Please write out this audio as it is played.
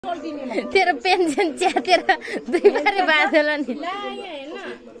तेरो पेन्सन च्यातेर दुई बारे बाँधेल नि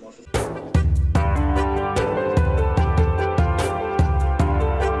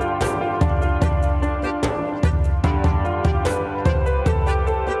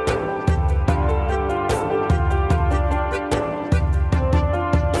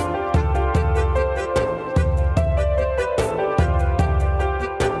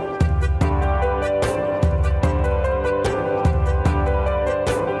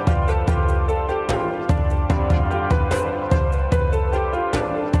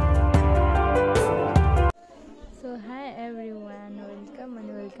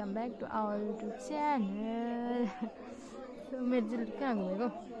back to our YouTube channel. So मेरो चाहिँ कहाँ घुमेको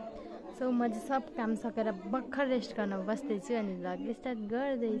सो म चाहिँ सब काम सकेर भर्खर रेस्ट गर्न बस्दैछु अनि भ्लग स्टार्ट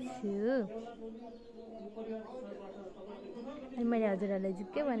गर्दैछु अनि मैले हजुरहरूलाई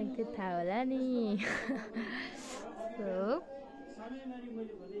चाहिँ के भनेको थिएँ थाहा होला नि सो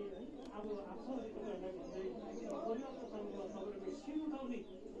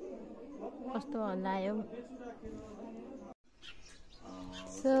कस्तो हल्ला आयो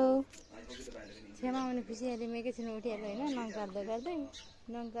सो छेमा आउने खुसीहरूले म एकैछिन उठिहाल्यो होइन नङ काट्दै गर्दै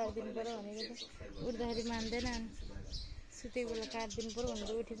नङ काटिदिनु पऱ्यो भनेको त उठ्दाखेरि मान्दैन सुतेको बेला काटिदिनु पऱ्यो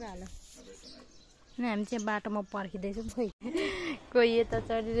भनेर उठि पो हाल्यो अनि हामी चाहिँ बाटोमा पर्खिँदैछौँ खोइ कोही यता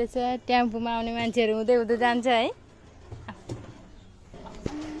चढिरहेछ टेम्पोमा आउने मान्छेहरू हुँदै हुँदै जान्छ है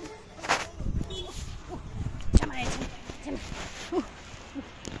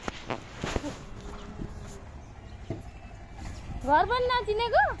घर पनि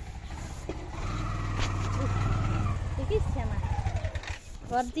नचिनेको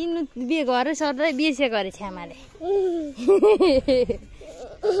घर चिन्नु घर सर्दै बिर्सेको अरे छ्यामाले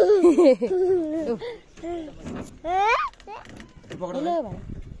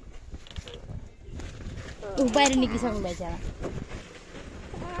बाहिर निक्लिसक्नु भएछ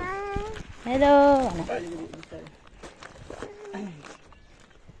हेलो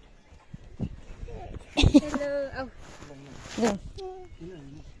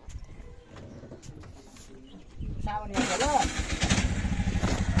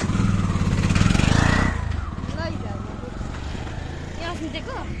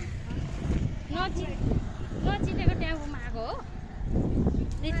नचिनेको ट्याम्पोमा आएको हो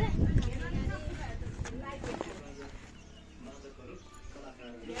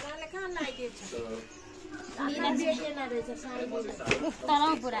तल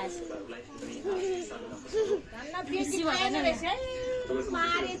पुरा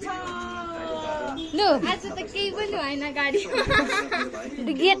लु आज त केही पनि होइन गाडी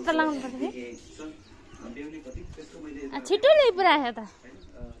गेट त लाउनु पर्छ छिटो ल्याइपुऱ्याएछ त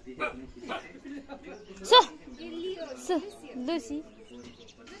लुसी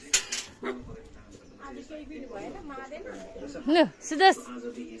लु सुदोष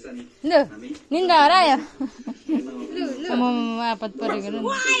लु निन्दा हरायो आपत परेको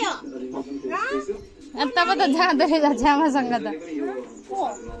तपाईँ त जाँदो रहेछ छ्यामासँग त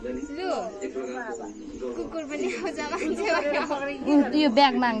कुकुर पनि यो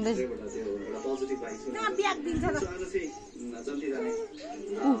ब्याग माग्दैछ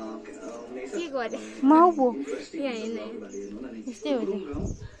के गरे माउ पो यस्तै हो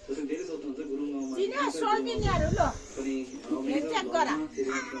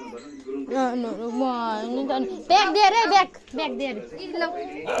ब्याग दिएर ब्याग दिएर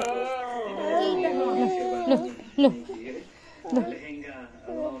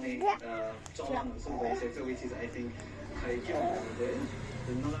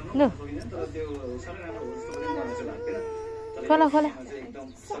खोला खोला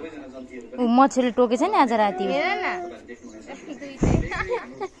मच्छरले टोकेछ नि आज राति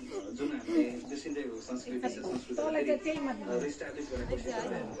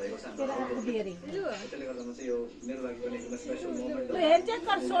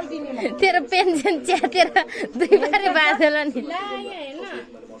तेरो पेन्सन च्यातेर दुई बारे बाँधेल नि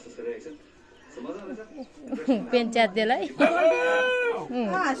पेन च्यात्देल है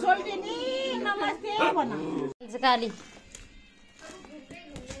काली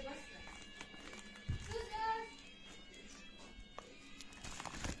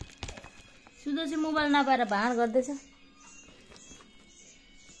सुदोषी मोबाइल नपाएर भाँड गर्दैछ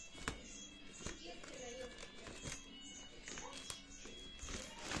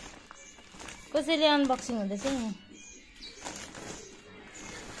कसैले अनबक्सिङ हुँदैछ नि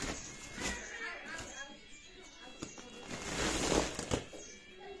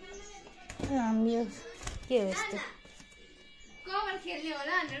यो के हो यस्तो कभर खेल्ने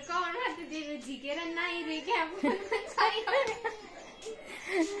होला भनेर कभरमा त दिएको झिकेर नाइदिए के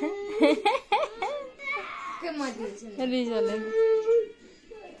म दिन्छु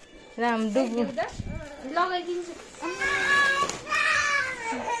राम डुबु लगाइदिन्छु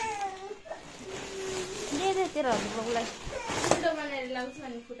दे तेरो हल्कुलाई उल्टो बनाएर लाउँछु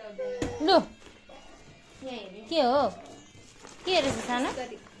अनि फुटाउँदैन लु यहाँ हेर्नु के हो के रहेछ सानो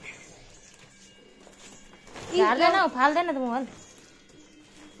झार्दैन हौ फाल्दैन त मोबाइल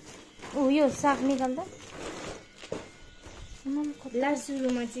ऊ यो साग निकाल्दा लास्ट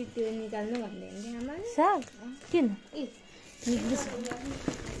सुरुमा चाहिँ त्यो निकाल्नु भन्दै हुन्थ्यो आमाले साग किन ए निक्लिस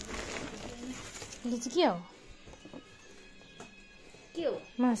यो चाहिँ के हो के हो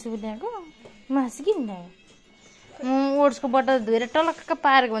मासु ल्याएको मासु किन ल्यायो ओट्सको बट्टा धोएर टलक्क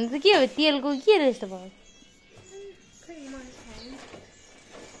पारेको भने त के हो तेलको के रहेछ भयो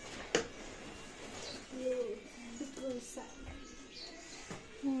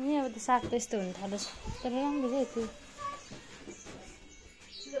अब त साग त यस्तो हुन थाल्छ तर राम्रो छ त्यो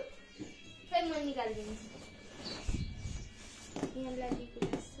खै म निकालिदिन्छु यहाँ लागेको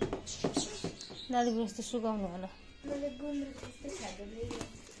दाली गुराँस त सुकाउनु होला मैले गुन्द्रुक त्यस्तो खाँदैन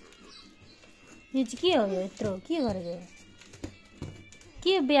यो चाहिँ के हो यो यत्रो के गरेको यो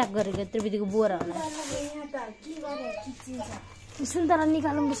के ब्याग गरेको यत्रो बित्तिको बोरा होला यहाँ त के गरेर किचिन्छ सुन्तला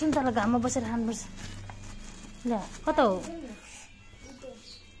निकालौँ सुन्तला घाममा बसेर खानुपर्छ ल कता हो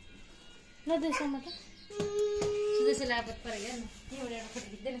ल दुईसम्म त सुदोसेलाई आपत परेको हेर्नु यहाँबाट एउटा फोटो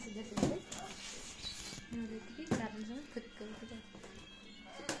खिच्दैन सुदोसेले के काट्नुसँग फुत्क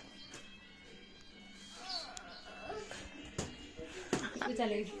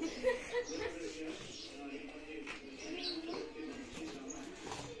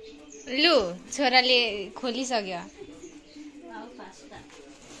लु छोराले खोलिसक्यो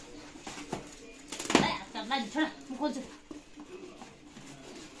खोल्छु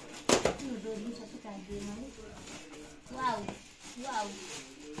वाउ वाउ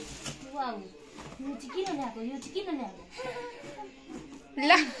वाउ यो चाहिँ किन ल्याएको यो चाहिँ किन ल्याएको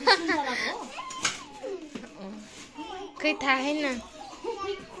ल खै थाहा छैन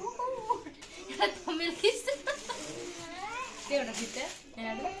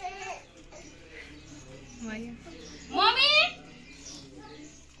मम्मी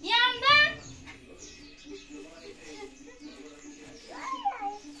यहाँ आउँदा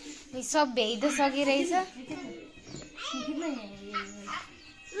सब भ्याइ सकिरहेछ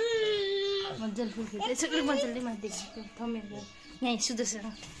मजाले फुल खिच्दै मजाले माथि थमेर यहाँ सुदोस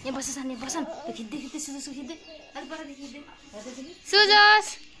यहाँ बस सानो बस न खिच्दै खिच्दै सुदोसको खिच्दै अलिक पर खिच्दै सुजोस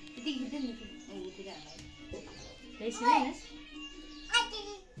यति खिच्दै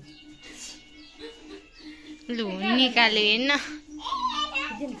लु निकाल्यो हेर्न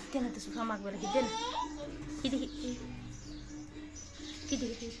खिच्दैन त्यसो समाग भएर खिच्दैन खिच्दै खिच्दै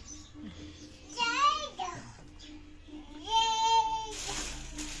खिच्दै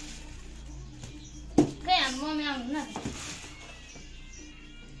खै हाम्रो मम्मी आउनु न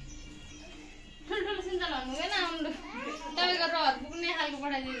ठुल्ठुलो सुन्तला भन्नु भएन हाम्रो तपाईँको रहर पुग्ने खालको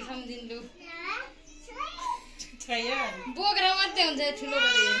पठाइदिनु सम्झिनु बोक्रा मात्रै हुन्छ ठुलो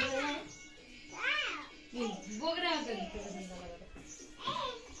बोक्रा मात्रै हुन्छ ठुलो सुन्तला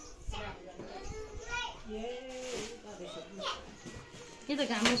यो त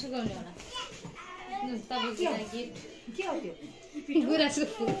घाममा सुकाउने होला तपाईँको लागि के हो त्यो गुराँसको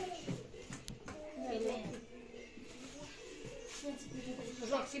फुल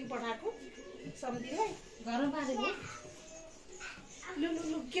रक्सिन पठाएको सम्झिलाई घरमा पारेको लु लु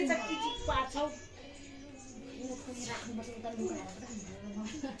लु के छ के पार्छौ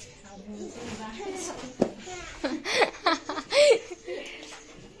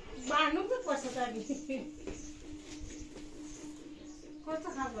बार्नु पो पर्छ त अनि कस्तो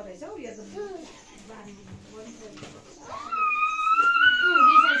खालको रहेछ हौ यो त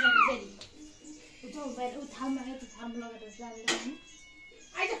थालमा लगाएर जाँदैन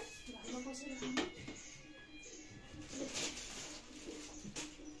आइज बसेर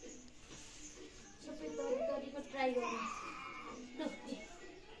सबै तरिका ट्राई गर्नु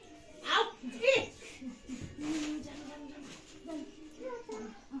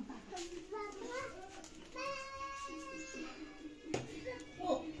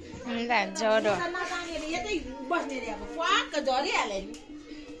ज्वरो यतै बस्ने रे अब प्वाक्क झरिहाल्यो नि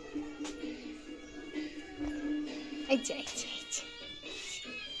आइज आइज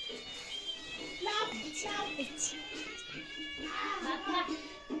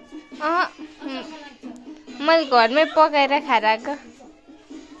मैले घरमै पकाएर खाएर आएको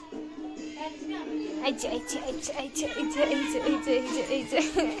आइज आइज आइज आइज आइज आइज आइज आइज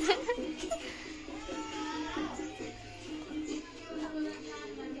आइज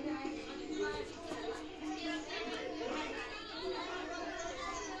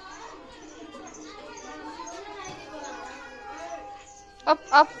अप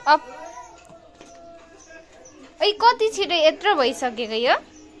अप अप ऐ कति छिटो यत्रो भइसकेको यो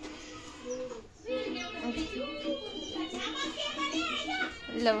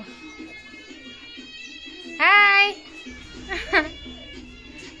ल हाय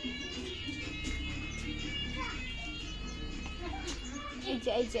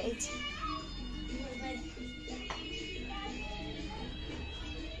आइज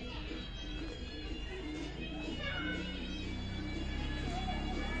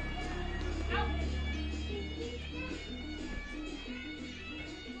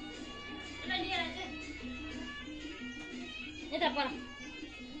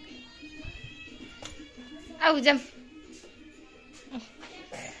आऊ जाम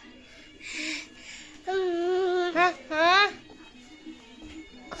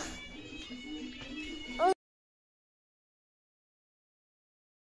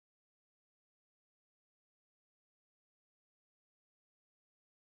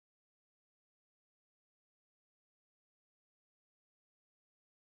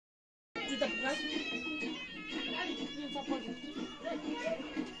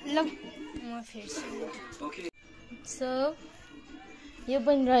ल म फेरि सो यो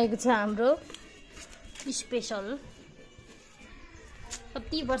पनि रहेको छ हाम्रो स्पेसल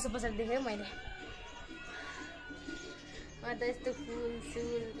कति वर्ष पछाडि देखेँ मैले म त यस्तो फुल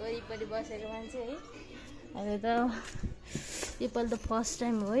सुल वरिपरि बसेको मान्छे है अहिले त योपालि त फर्स्ट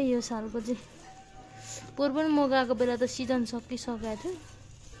टाइम हो है यो सालको चाहिँ पोहोर पनि म गएको बेला त सिजन सकिसकेको थियो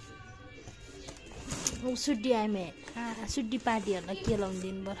सुड्डी आएँ सुड्डी पार्टीहरूलाई के लाउनु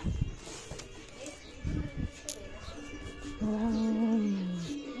दिनुभयो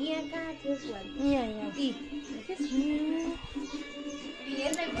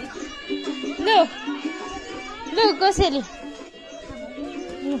लु कसेली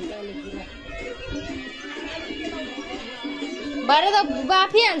भरे त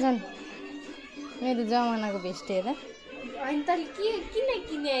बाफिहाल्छन् मेरो जमानाको भेस्ट हेर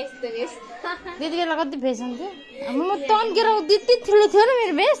त्यति बेला कति फेसन थियो म तन्केर त्यति ठुलो थियो र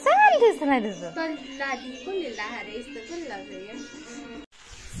मेरो भेस्ट सानो त्यस्तो रहेछ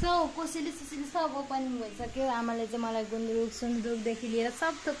सो कोसेली सुसेली सब ओपनिङ भइसक्यो आमाले चाहिँ मलाई गुन्द्रुक सुन्द्रुकदेखि लिएर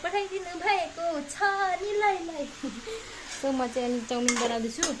सब थोक पठाइदिनु भएको छ निलाई सो म चाहिँ अनि चाउमिन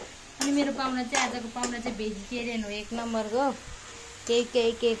बनाउँदैछु अनि मेरो पाहुना चाहिँ आजको पाहुना चाहिँ भेजिटेरियन हो एक नम्बरको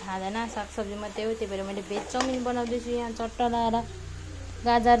केही खाँदैन सागसब्जी मात्रै हो त्यही भएर मैले भेज चाउमिन बनाउँदैछु यहाँ चट्टा लाएर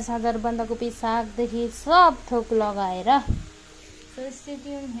गाजर साजर बन्दाकोपी सागदेखि सब थोक लगाएर सो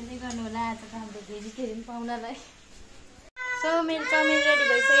स्टेट्युन हेर्दै गर्नु होला आज त हाम्रो भेजिटेरियन पाहुनालाई सो मेरो चाउमिन रेडी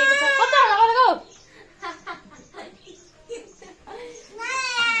भइसकेको छ कता लगाएको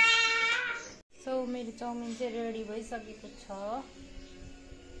सो मेरो चाउमिन चाहिँ रेडी भइसकेको छ